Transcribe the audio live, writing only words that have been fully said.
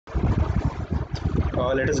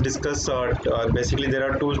Let us discuss basically there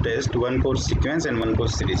are two tests, one for sequence and one for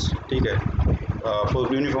series. ठीक है, for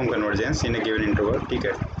uniform convergence in a given interval. ठीक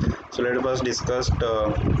है, so let us discuss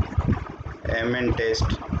MN test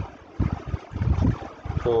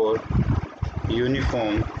for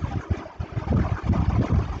uniform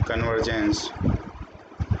convergence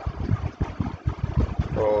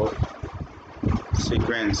of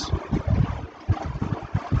sequence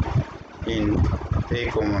in A,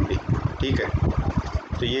 B. ठीक है,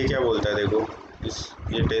 तो ये क्या बोलता है, देखो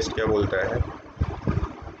ये टेस्ट क्या बोलता है,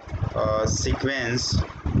 sequence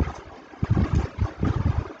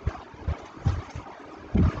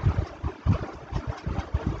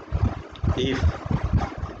if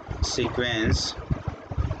sequence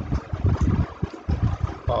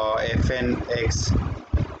fnx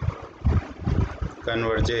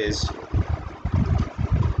converges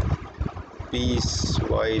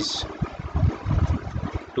piecewise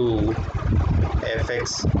to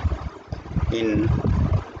fx in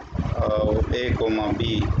a comma b,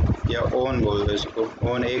 या on बोल दो इसको,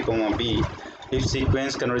 on a comma b, if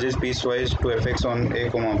sequence converges piecewise to fx on a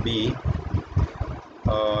comma b,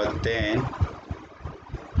 then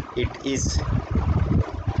it is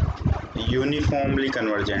uniformly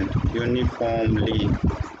convergent on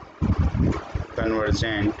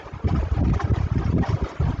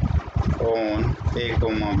a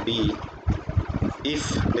comma b if,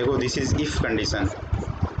 देखो this is if condition,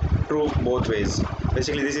 true both ways,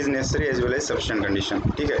 basically this is necessary as well as sufficient condition.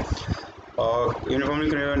 ठीक है, uniformly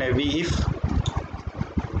convergent on a b if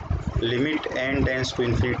limit n tends to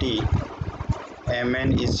infinity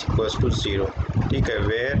mn is equals to 0. ठीक है,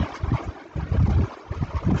 where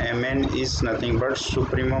mn is nothing but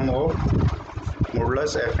supremum of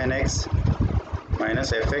modulus fnx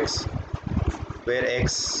minus fx, where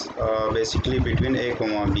x basically between a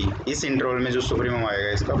comma b. इस interval में जो supremum आएगा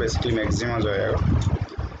इसका basically maximum जो आएगा,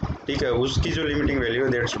 ठीक है, उसकी जो लिमिटिंग वैल्यू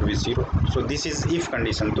है that should be 0. So this is if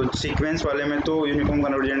condition. तो सीक्वेंस वाले में तो यूनिफॉर्म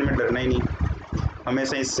कन्वर्जेंट में डरना ही नहीं,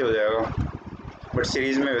 हमेशा इससे हो जाएगा, बट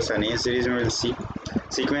सीरीज़ में वैसा नहीं है. सीरीज़ में विल सी.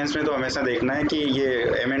 सीक्वेंस में तो हमेशा देखना है कि ये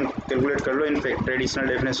एम एन कैलकुलेट कर लो. इनफैक्ट ट्रेडिशनल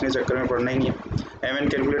डेफिनेशन के चक्कर में पढ़ना ही नहीं है. एम एन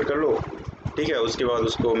कैलकुलेट कर लो, ठीक है, उसके बाद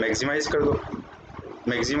उसको मैक्सिमाइज कर दो,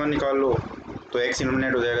 मैक्सिमम निकाल लो तो एक्स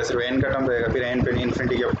इलिमिनेट हो जाएगा, सिर्फ एन का टर्म रहेगा, फिर एन पे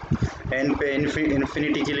इन्फिनिटी का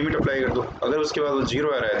इन्फिनिटी की लिमिट अप्लाई कर दो. अगर उसके बाद वो जीरो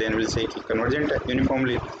आ रहा है देन विल से कि कन्वर्जेंट है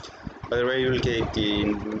यूनिफॉर्मली, अदरवाइज विल के कि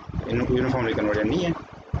यूनिफॉर्मली कन्वर्जेंट नहीं है.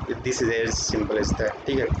 This is as simple as that.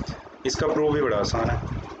 ठीक है, इसका प्रूफ भी बड़ा आसान है.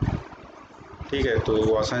 ठीक है,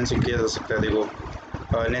 तो आसान से किया जा सकता है.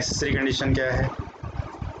 देखो नेसेसरी कंडीशन क्या है,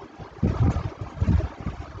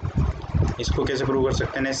 इसको कैसे प्रूव कर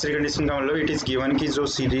सकते हैं. नेसेसरी कंडीशन का मतलब इट इज़ गिवन कि जो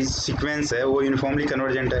सीरीज सीक्वेंस है वो यूनिफॉर्मली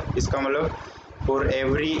कन्वर्जेंट है. इसका मतलब for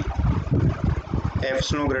every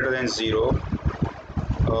epsilon greater than 0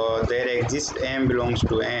 there exist m belongs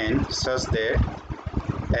to n such that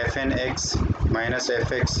fnx minus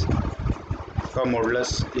fx का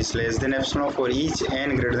modulus is less than epsilon for each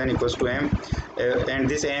n greater than equals to m and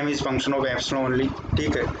this m is function of epsilon only.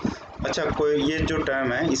 ठीक है, अच्छा कोई ये जो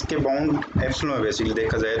term है इसके bound epsilon है बेसिकली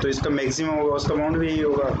देखा जाए तो इसका मैक्सिमम होगा, उसका बाउंड भी यही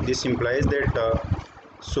होगा. This implies that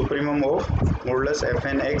supremum of modulus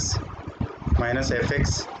fnx minus fx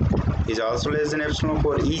is also less than epsilon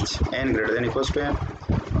for each n greater than equals to m.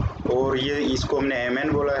 और ये इसको हमने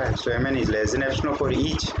mn बोला है, सो mn is less than epsilon for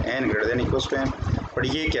each n greater than equals to m. But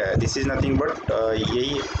ये क्या है, this is nothing but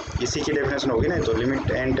यही इसी की डेफिनेशन होगी ना. तो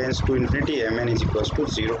limit n tense to infinity mn is equals to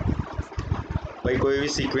 0. भाई कोई भी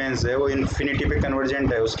सीक्वेंस है वो इन्फिनिटी पे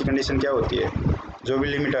कन्वर्जेंट है, उसकी कंडीशन क्या होती है, जो भी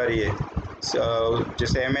लिमिट आ रही है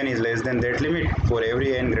जैसे mn is less than that limit for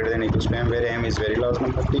every n greater than equals to m where m is very large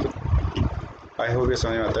number. ठीक है, आई होप ये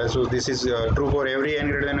समझ में आता है. So this is true for every n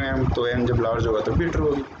greater than m, तो m जब large होगा तो फिर ट्रू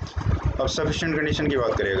होगी. अब सफिशिएंट कंडीशन की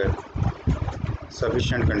बात करें, अगर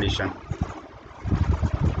सफिशिएंट कंडीशन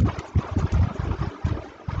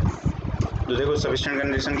तो देखो सफिशिएंट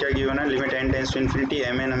कंडीशन क्या गिवन है, limit n tense to infinity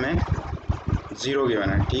mn हमें 0 गिवन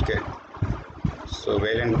है. ठीक है, सो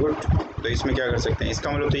वेल एंड गुड. तो इसमें क्या कर सकते हैं,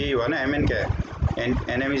 इसका मतलब तो यही हुआ ना, mn क्या है,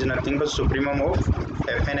 nm is nothing but supremum of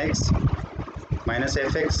fnx minus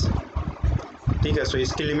fx. ठीक है, सो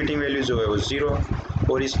इसकी लिमिटिंग वैल्यू जो है वो 0.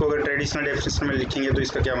 और इसको अगर ट्रेडिशनल डेफिनेशन में लिखेंगे तो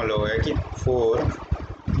इसका क्या मतलब होगा कि for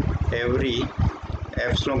every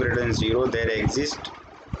epsilon greater than 0 there exist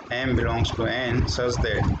m belongs to n such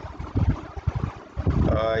that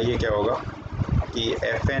ये क्या होगा कि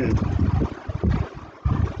fn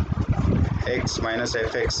x माइनस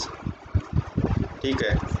fx, ठीक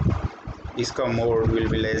है, इसका mode will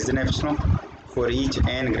be less than epsilon for each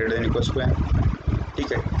n greater than equals to m.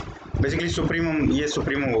 ठीक है, basically supremum ये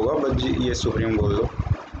सुप्रीमम होगा, बट ये सुप्रीमम बोल दो.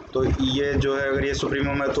 तो ये जो है अगर ये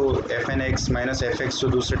सुप्रीमम है तो F N x minus F x जो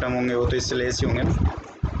दूसरे टर्म होंगे वो तो इससे लेस ही होंगे ना,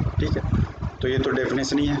 ठीक है। तो ये तो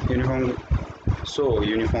डेफिनेशन ही है uniform, so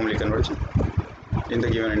uniformly convergent in the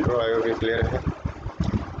given intro. I hope ये क्लियर है,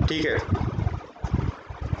 ठीक है।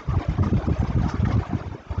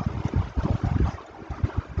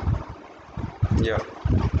 या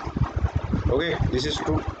ओके, दिस इज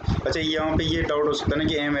ट्रू। अच्छा यहाँ पे ये डाउट हो सकता है ना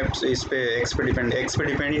कि एम इस पे एक्स पे डिपेंड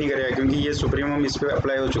ही नहीं करेगा, क्योंकि ये सुप्रीमम इस पे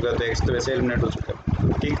अप्लाई हो चुका है, तो एक्स तो वैसे एलिमिनेट हो चुका है,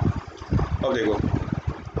 ठीक। अब देखो,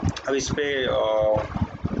 अब इस पे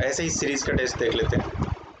ऐसे ही सीरीज़ का टेस्ट देख लेते हैं।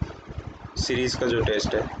 सीरीज़ का जो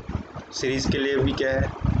टेस्ट है, सीरीज़ के लिए भी क्या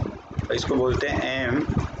है, इसको बोलते हैं M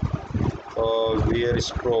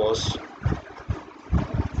वीयरस्ट्रास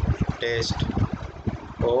test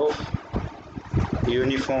of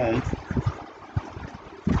uniform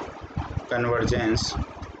convergence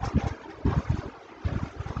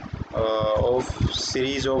of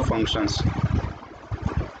series of functions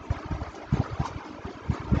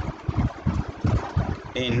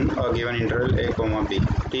in a given interval a comma b,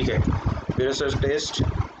 ठीक है। Weierstrass test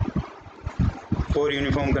for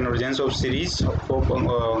uniform convergence of series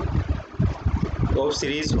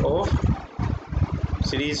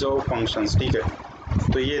of functions, ठीक है।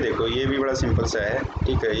 तो ये देखो, ये भी बड़ा सिंपल सा है,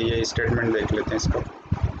 ठीक है। ये स्टेटमेंट देख लेते हैं इसका।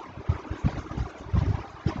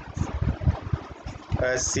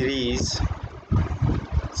 A series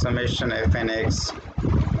summation f n x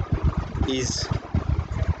is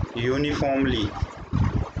uniformly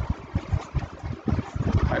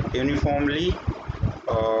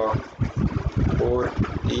और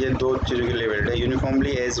ये दो चीज़ों के लिए वैलिड है,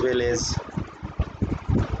 uniformly as well as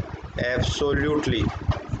absolutely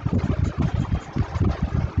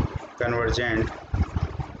convergent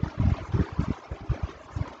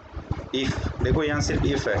if, देखो यहाँ सिर्फ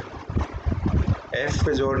इफ है, एफ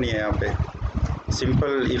पे जोर नहीं है यहाँ पे,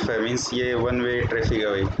 सिंपल इफ है, मीन्स ये वन वे ट्रैफिक है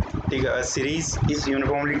भाई, ठीक है। Series is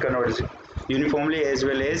uniformly as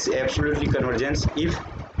well as absolutely convergence if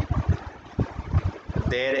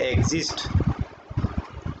there exist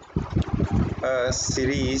a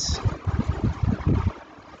series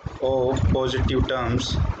of positive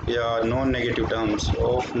terms या नॉन नेगेटिव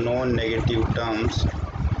टर्म्स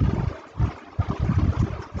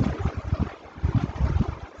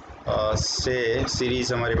से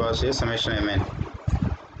सीरीज हमारे पास है समेशन एम एन,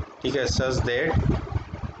 ठीक है। Such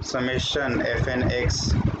that summation F N x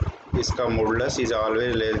इसका modulus is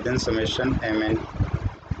always less than summation M N,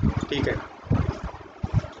 ठीक है।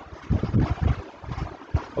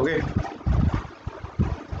 Okay,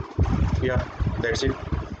 या दैट्स इट।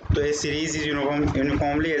 तो ए series is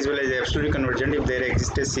uniformly as well as absolutely convergent if there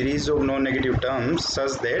exist A series of non negative terms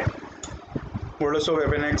such that modulus of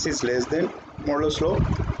F N x is less than modulus of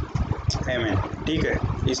M N, ठीक है।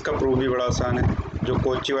 इसका proof भी बड़ा आसान है, जो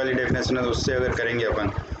कोची वाली definition है उससे अगर करेंगे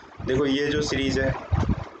अपन। देखो ये जो सीरीज़ है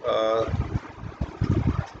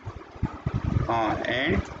हाँ,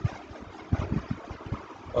 and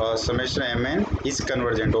summation M N is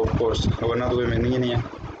convergent of course, वरना तो कोई मीनिंग ही नहीं है,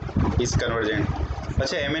 इज कन्वर्जेंट।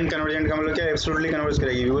 अच्छा, एम एन कन्वर्जेंट का मतलब क्या है, एब्सोल्युटली कन्वर्ज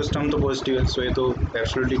करेगी, यूएस टर्म तो पॉजिटिव है, सो ये तो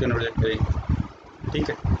एब्सोल्युटली कन्वर्जेंट करेगी, ठीक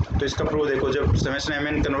है। तो इसका प्रूफ देखो, जब समेशन एम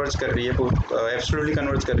एन कन्वर्ज कर रही है, एब्सोल्युटली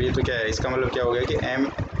कन्वर्ज कर रही है, तो क्या है, इसका मतलब क्या हो गया कि M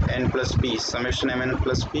N plus P, summation M N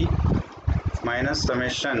plus P minus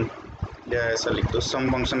summation, या ऐसा लिख दो,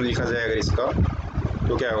 सम फंक्शन लिखा जाए अगर इसका,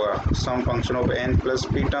 तो क्या होगा, सम function of N plus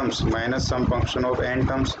P terms minus sum function of N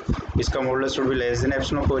terms, इसका modulus should be less than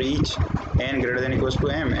epsilon for each N greater than equals to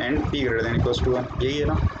M and P greater than equals to 1, यही है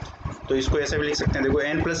ना। तो इसको ऐसा भी लिख सकते हैं, देखो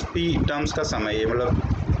एन प्लस पी टर्म्स का सम है ये, मतलब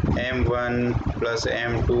m1 प्लस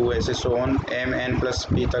m2 ऐसे so on M N plus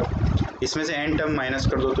P तक। इसमें से n टर्म माइनस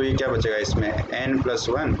कर दो तो ये क्या बचेगा, इसमें n plus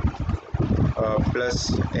 1 plus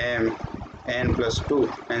m n plus 2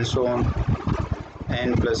 and so on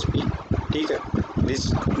n plus p, ठीक है।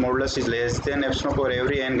 This modulus is less than epsilon for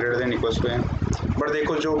every n greater than equals to m। But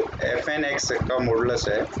देखो जो एफ एन एक्स का मॉडुलस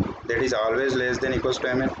है that is always less than equals to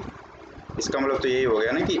M N, इसका मतलब तो यही हो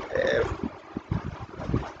गया ना कि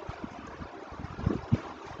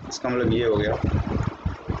इसका मतलब ये हो गया,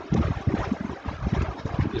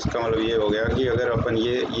 इसका मतलब ये हो गया कि अगर अपन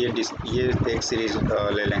ये एक सीरीज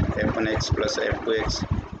ले लें f1x प्लस f2x,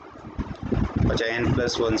 अच्छा n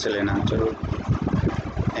प्लस 1 से लेना, चलो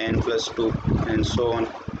n plus 2 and so on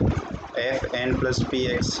f n plus P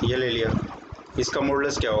x, ये ले लिया। इसका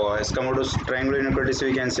मॉडुलस क्या होगा, इसका मॉडुलस ट्रायंगुलर इनइक्वालिटी से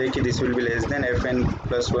वी कैन से कि this will be less than F N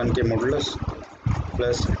plus 1 के modulus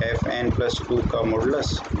plus F N plus 2 का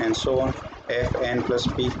modulus and so on F N plus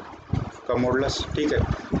P का मॉडुलस, ठीक है।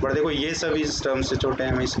 बट देखो ये सब इस टर्म से छोटे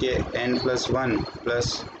हैं, हम इसके n plus 1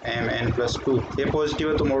 plus M N plus 2, ये पॉजिटिव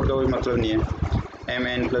है तो मोड का कोई मतलब नहीं है, m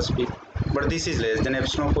n plus p, but this is less than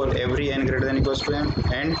epsilon for every n greater than equals to m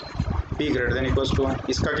and p greater than equals to 1.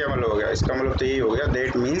 इसका क्या मतलब हो गया? इसका मतलब तो यही हो गया,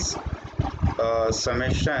 that means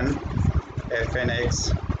summation fnx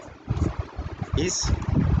is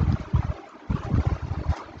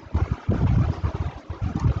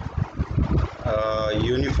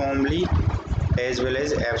uniformly as well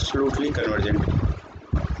as absolutely convergent.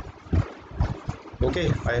 Okay,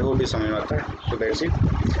 I hope ये समझ में आता है. So that's it.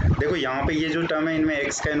 देखो यहाँ पे ये जो टर्म है इनमें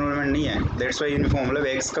x का इन्वॉल्वमेंट नहीं है, दैट्स वाई यूनिफॉर्म, मतलब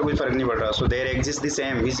x का कोई फर्क नहीं पड़ रहा. So there exist the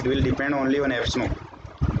same which will depend only on epsilon.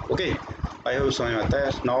 Okay, I hope समझ में आता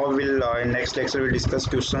है. Now will in next lecture will discuss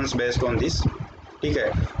questions based on this. ठीक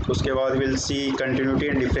है, उसके बाद will see continuity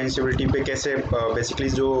and differentiability पे कैसे बेसिकली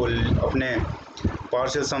जो अपने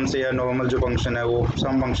पार्शियल सम से या नॉर्मल जो फंक्शन है वो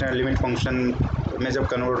सम फंक्शन या लिमिट फंक्शन में जब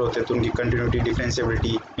कन्वर्ट होते हैं तो उनकी कंटिन्यूटी,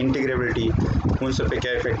 डिफरेंशिएबिलिटी, इंटीग्रेबिलिटी, उन सब पे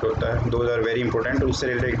क्या इफेक्ट होता है. Those are very important. उससे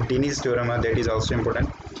रिलेटेड डीनीज थ्योरम है, that is also important.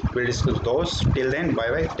 Will discuss those. Till then bye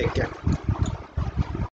bye, take care.